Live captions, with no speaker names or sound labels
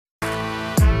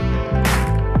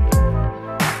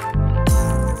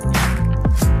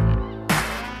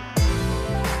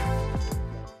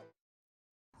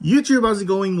YouTube, how's it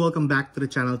going? Welcome back to the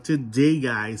channel. Today,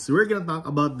 guys, we're gonna talk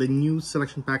about the new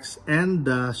selection packs and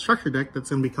the structure deck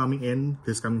that's gonna be coming in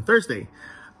this coming Thursday.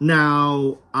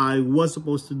 Now, I was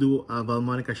supposed to do a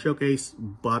Valmonica showcase,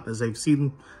 but as I've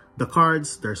seen the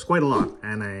cards, there's quite a lot,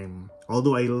 and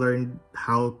although I learned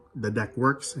how the deck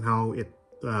works and how it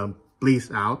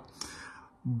plays out,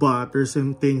 but there's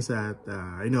some things that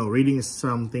I know reading is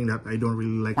something that I don't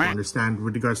really like to understand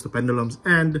with regards to pendulums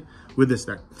and with this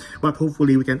deck. But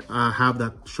hopefully we can have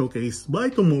that showcase by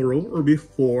tomorrow or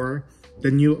before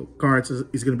the new cards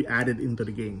is going to be added into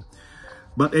the game.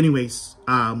 But anyways,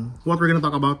 what we're going to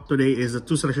talk about today is the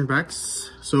two selection packs.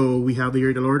 So we have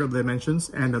here the Lord of Dimensions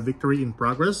and the Victory in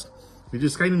Progress, which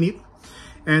is kind of neat.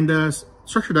 And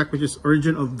structure deck, which is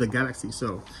Origin of the Galaxy.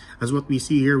 So as what we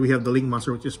see here, we have the Link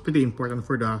Monster, which is pretty important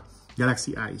for the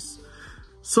Galaxy Eyes.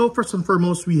 So first and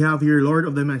foremost, we have here Lord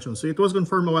of Dimensions. So it was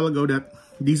confirmed a while ago that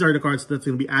these are the cards that's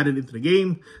going to be added into the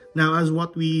game. Now, as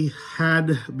what we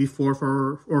had before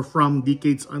from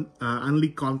Decade's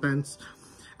Unleaked Contents,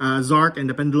 Zark and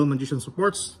the Pendulum Magician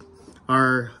supports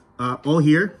are all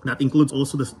here. That includes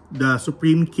also the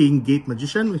Supreme King Gate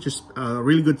Magician, which is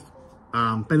really good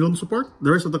pendulum support.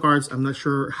 The rest of the cards, I'm not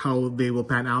sure how they will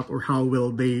pan out or how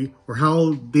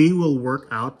they will work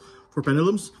out for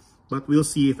pendulums, but we'll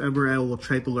see if ever I will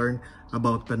try to learn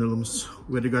about pendulums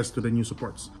with regards to the new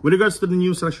supports. With regards to the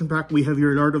new selection pack, we have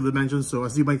here Lord of Dimensions. So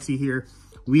as you might see here,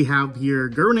 we have here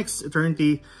Garunix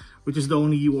Eternity, which is the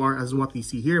only UR as what we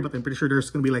see here, but I'm pretty sure there's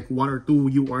going to be like 1 or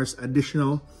 2 URs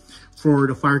additional for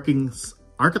the Fire King's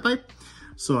archetype.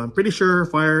 So I'm pretty sure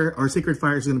Fire or Sacred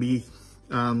Fire is going to be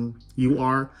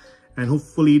UR, and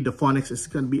hopefully the Phonics is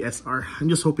going to be SR. I'm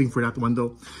just hoping for that one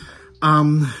though.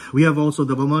 We have also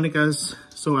the Valmonicas.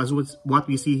 So as what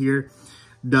we see here,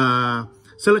 the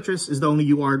Celatrice is the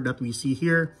only UR that we see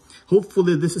here.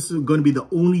 Hopefully this is going to be the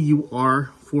only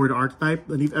UR for the archetype,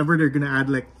 and if ever they're going to add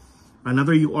like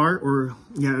another UR, or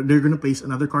yeah, they're going to place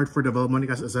another card for the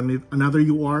Valmonicas as another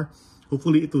UR,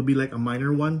 hopefully it will be like a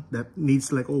minor one that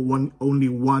needs like only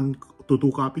 1 to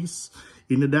 2 copies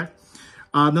in the deck.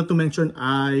 Not to mention,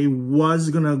 I was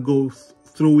gonna go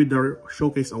through with the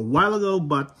showcase a while ago,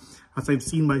 but as I've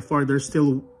seen by far, there's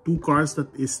still 2 cards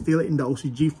that is still in the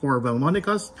OCG for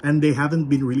Valmonicas, and they haven't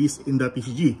been released in the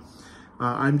TCG.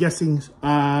 I'm guessing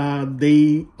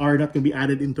they are not gonna be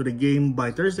added into the game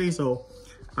by Thursday, so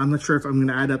I'm not sure if I'm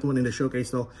gonna add that one in the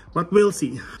showcase though, but we'll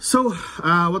see. So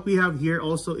what we have here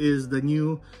also is the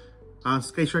new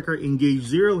Sky Striker Engage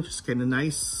 0, which is kind of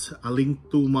nice. A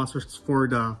link to monster for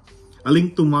the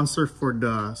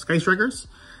Sky Strikers,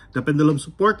 the Pendulum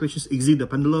support, which is Exceed the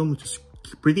Pendulum, which is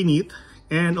pretty neat,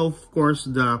 and of course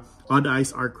the Odd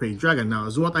Eyes Arcade Dragon. Now,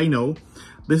 as what I know,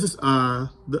 this is the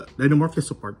Dynamorphic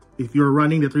support. If you're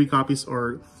running the 3 copies,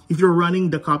 or if you're running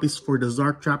the copies for the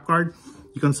Zark trap card,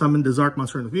 you can summon the Zark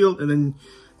monster in the field and then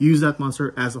use that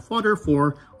monster as a fodder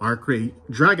for Arcade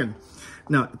Dragon.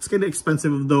 Now, it's kind of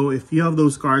expensive though. If you have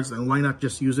those cards, then why not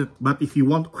just use it? But if you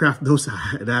want to craft those,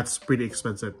 that's pretty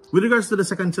expensive. With regards to the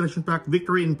second selection pack,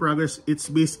 Victory in Progress, it's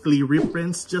basically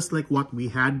reprints just like what we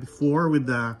had before with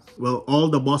the, well, all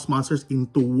the boss monsters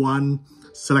into one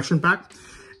selection pack.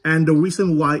 And the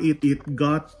reason why it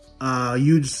got a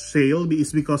huge sale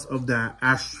is because of the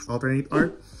Ash alternate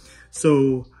art.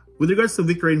 So with regards to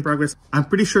Victory in Progress, I'm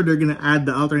pretty sure they're going to add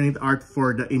the alternate art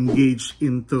for the Engage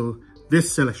into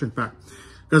this selection pack.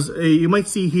 Because you might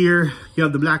see here, you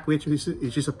have the Black Witch, which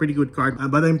is a pretty good card.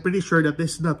 But I'm pretty sure that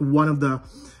this is not one of the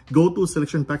go-to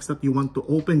selection packs that you want to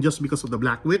open just because of the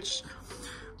Black Witch.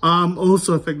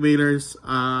 Also Effect Veilers,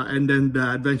 and then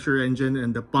the Adventure Engine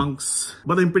and the Punks.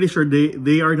 But I'm pretty sure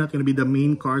they are not going to be the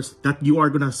main cards that you are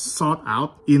going to sort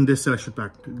out in this selection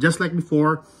pack. Just like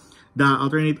before, the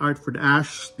alternate art for the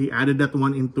Ash, they added that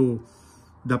one into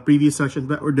the previous selection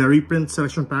pack, or the reprint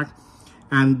selection pack.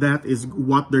 And that is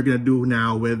what they're going to do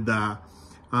now with the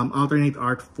alternate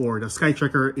art for the Sky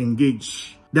Tracker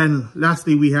Engage. Then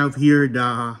lastly, we have here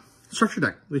the structure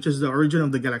deck, which is the Origin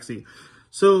of the Galaxy.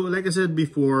 So like I said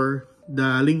before,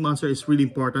 the Link Monster is really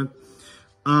important.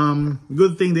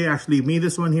 Good thing they actually made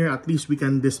this one here. At least we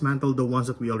can dismantle the ones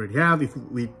that we already have if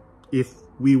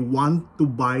we want to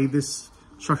buy this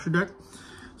structure deck.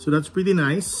 So that's pretty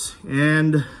nice.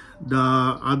 And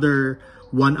the other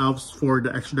 1-offs for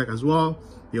the extra deck as well,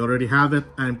 they already have it.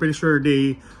 I'm pretty sure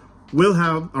they will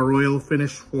have a royal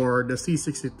finish for the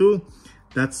C62.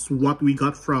 That's what we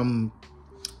got from,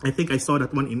 I think I saw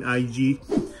that one in IG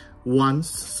once.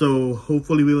 So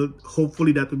hopefully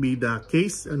that will be the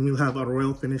case, and we'll have a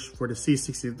royal finish for the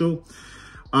C62.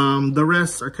 The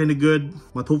rest are kind of good,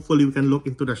 but hopefully we can look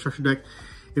into the structure deck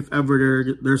if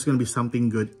ever there's gonna be something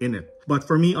good in it. But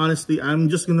for me, honestly, I'm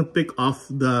just gonna pick off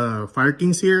the Fire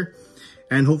Kings here,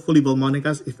 and hopefully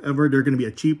Volmonicas, if ever they're gonna be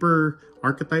a cheaper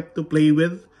archetype to play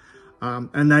with.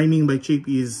 And I mean by cheap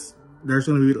is there's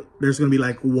gonna be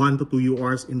like 1 to 2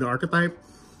 URs in the archetype.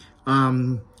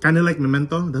 Kind of like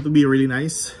Memento. That would be really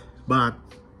nice. But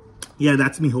yeah,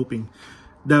 that's me hoping.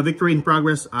 The Victory in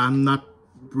Progress, I'm not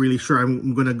really sure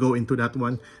I'm gonna go into that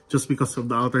one just because of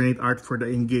the alternate art for the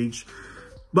Engage.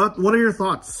 But what are your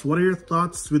thoughts? What are your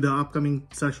thoughts with the upcoming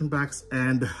selection packs,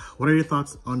 and what are your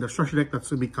thoughts on the structure deck that's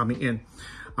gonna be coming in?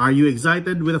 Are you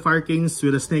excited with the Fire Kings,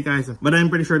 with the Snake Eyes? But I'm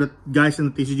pretty sure that guys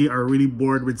in the TCG are really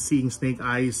bored with seeing Snake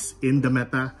Eyes in the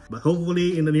meta. But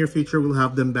hopefully in the near future, we'll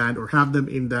have them banned or have them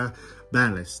in the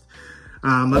ban list.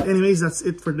 But anyways, that's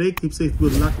it for today. Keep safe,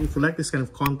 good luck. If you like this kind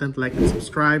of content, like and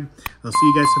subscribe. I'll see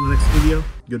you guys in the next video.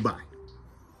 Goodbye.